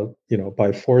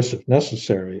 by force if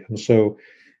necessary. And so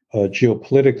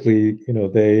geopolitically,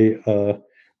 they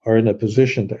are in a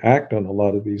position to act on a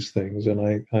lot of these things.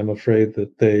 And I'm afraid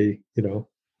that they, will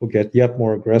get yet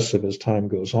more aggressive as time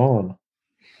goes on.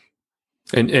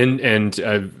 And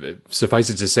suffice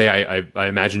it to say, I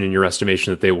imagine in your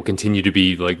estimation that they will continue to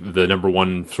be like the number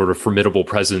one sort of formidable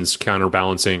presence,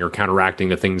 counterbalancing or counteracting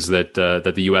the things that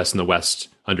that the U.S. and the West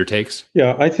undertakes.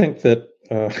 Yeah, I think that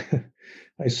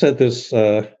I said this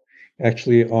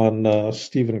actually on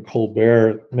Stephen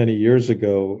Colbert many years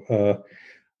ago.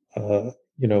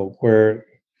 Where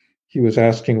he was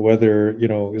asking whether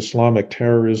Islamic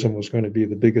terrorism was going to be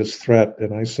the biggest threat,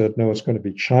 and I said no, it's going to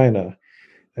be China.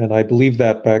 And I believed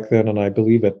that back then, and I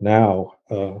believe it now,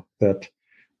 that,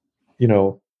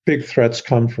 big threats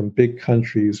come from big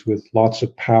countries with lots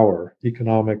of power,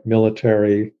 economic,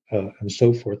 military, and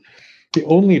so forth. The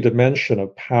only dimension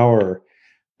of power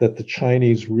that the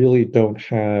Chinese really don't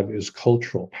have is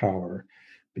cultural power,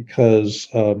 because,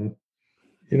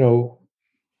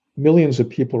 millions of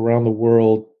people around the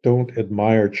world don't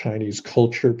admire Chinese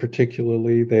culture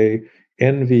particularly. They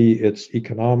envy its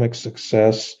economic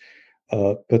success.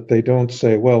 But they don't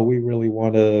say, well, we really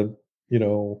want to,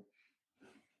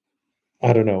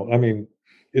 I don't know. I mean,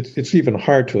 it's even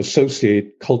hard to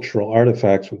associate cultural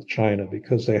artifacts with China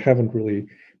because they haven't really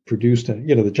produced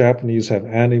any. The Japanese have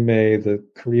anime, the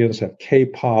Koreans have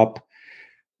K-pop.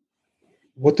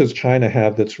 What does China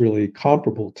have that's really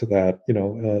comparable to that?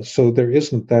 So there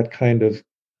isn't that kind of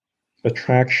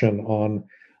attraction on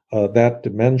that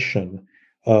dimension.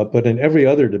 But in every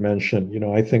other dimension,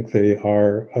 I think they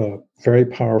are very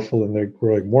powerful and they're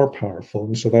growing more powerful.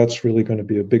 And so that's really going to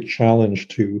be a big challenge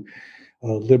to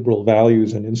liberal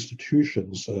values and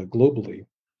institutions globally.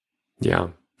 Yeah.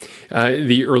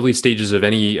 The early stages of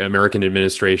any American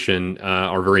administration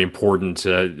are very important,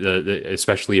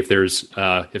 especially if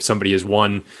if somebody has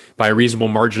won by a reasonable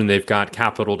margin, they've got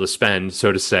capital to spend,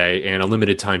 so to say, and a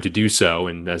limited time to do so.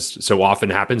 And as so often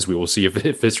happens, we will see if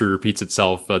history repeats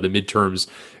itself. The midterms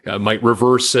might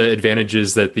reverse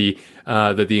advantages that the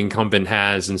incumbent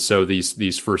has, and so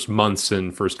these first months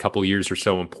and first couple of years are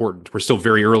so important. We're still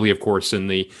very early, of course, in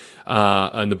the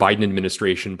Biden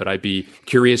administration, but I'd be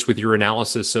curious with your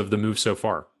analysis of the move so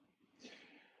far.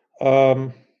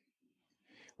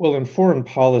 Well, in foreign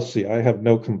policy, I have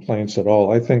no complaints at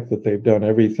all. I think that they've done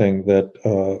everything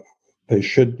that they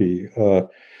should be.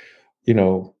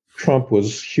 Trump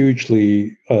was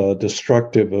hugely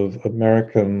destructive of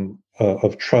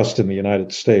of trust in the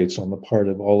United States on the part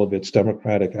of all of its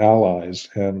democratic allies.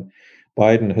 And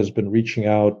Biden has been reaching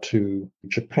out to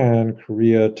Japan,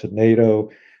 Korea, to NATO,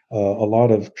 a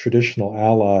lot of traditional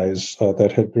allies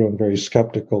that had grown very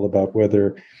skeptical about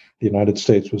whether the United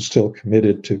States was still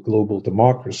committed to global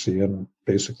democracy, and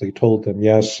basically told them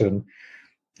yes. And,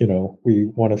 we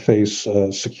want to face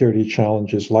security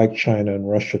challenges like China and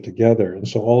Russia together. And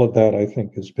so all of that, I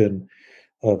think, has been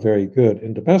very good.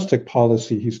 In domestic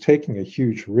policy, he's taking a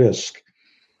huge risk.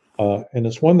 And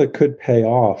it's one that could pay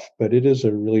off, but it is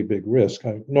a really big risk.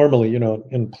 Normally,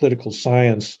 in political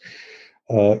science,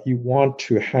 you want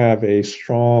to have a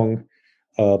strong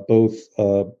both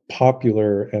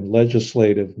popular and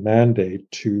legislative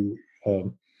mandate to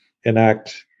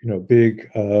enact, big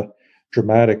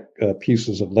dramatic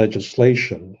pieces of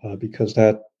legislation because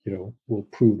that, will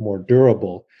prove more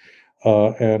durable.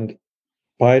 And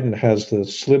Biden has the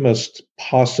slimmest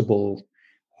possible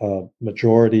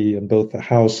majority in both the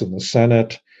House and the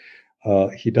Senate.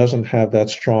 He doesn't have that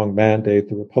strong mandate.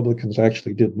 The Republicans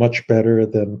actually did much better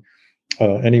than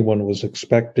anyone was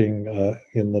expecting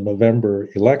in the November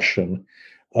election.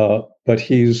 But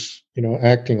he's,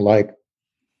 acting like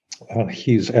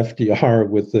he's FDR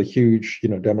with the huge,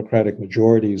 Democratic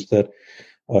majorities that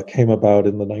came about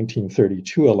in the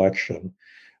 1932 election.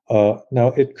 Now,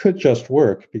 it could just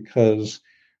work because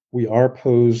we are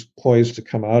poised to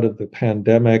come out of the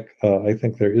pandemic. I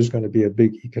think there is going to be a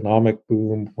big economic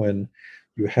boom when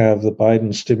you have the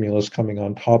Biden stimulus coming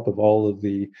on top of all of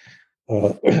the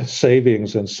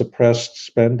savings and suppressed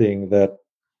spending that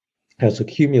has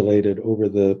accumulated over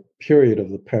the period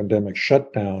of the pandemic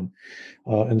shutdown.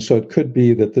 And so it could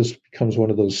be that this becomes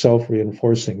one of those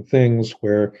self-reinforcing things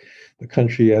where the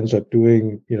country ends up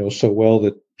doing, so well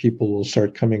that people will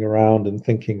start coming around and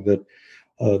thinking that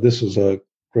this is a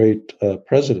great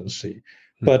presidency.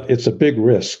 But it's a big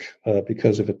risk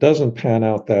because if it doesn't pan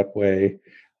out that way,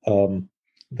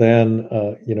 then,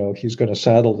 he's going to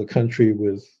saddle the country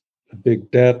with a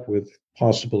big debt, with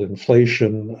possible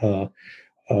inflation,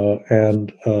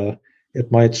 and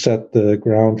it might set the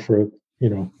ground for,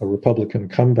 a Republican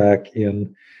comeback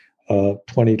in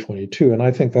 2022. And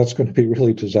I think that's going to be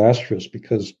really disastrous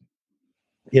because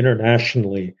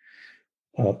internationally,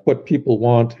 what people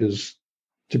want is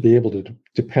to be able to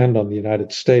depend on the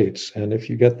United States. And if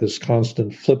you get this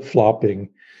constant flip-flopping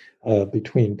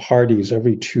between parties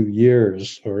every 2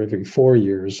 years or every 4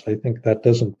 years, I think that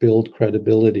doesn't build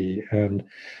credibility, and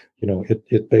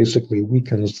it basically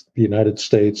weakens the United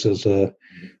States as a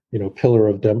pillar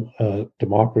of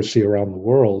democracy around the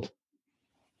world.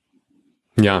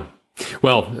 Yeah.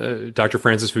 Well, Dr.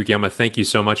 Francis Fukuyama, thank you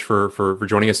so much for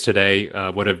joining us today.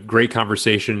 What a great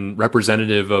conversation,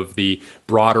 representative of the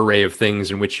broad array of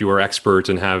things in which you are experts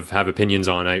and have opinions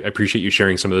on. I appreciate you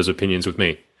sharing some of those opinions with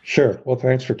me. Sure. Well,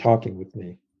 thanks for talking with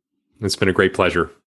me. It's been a great pleasure.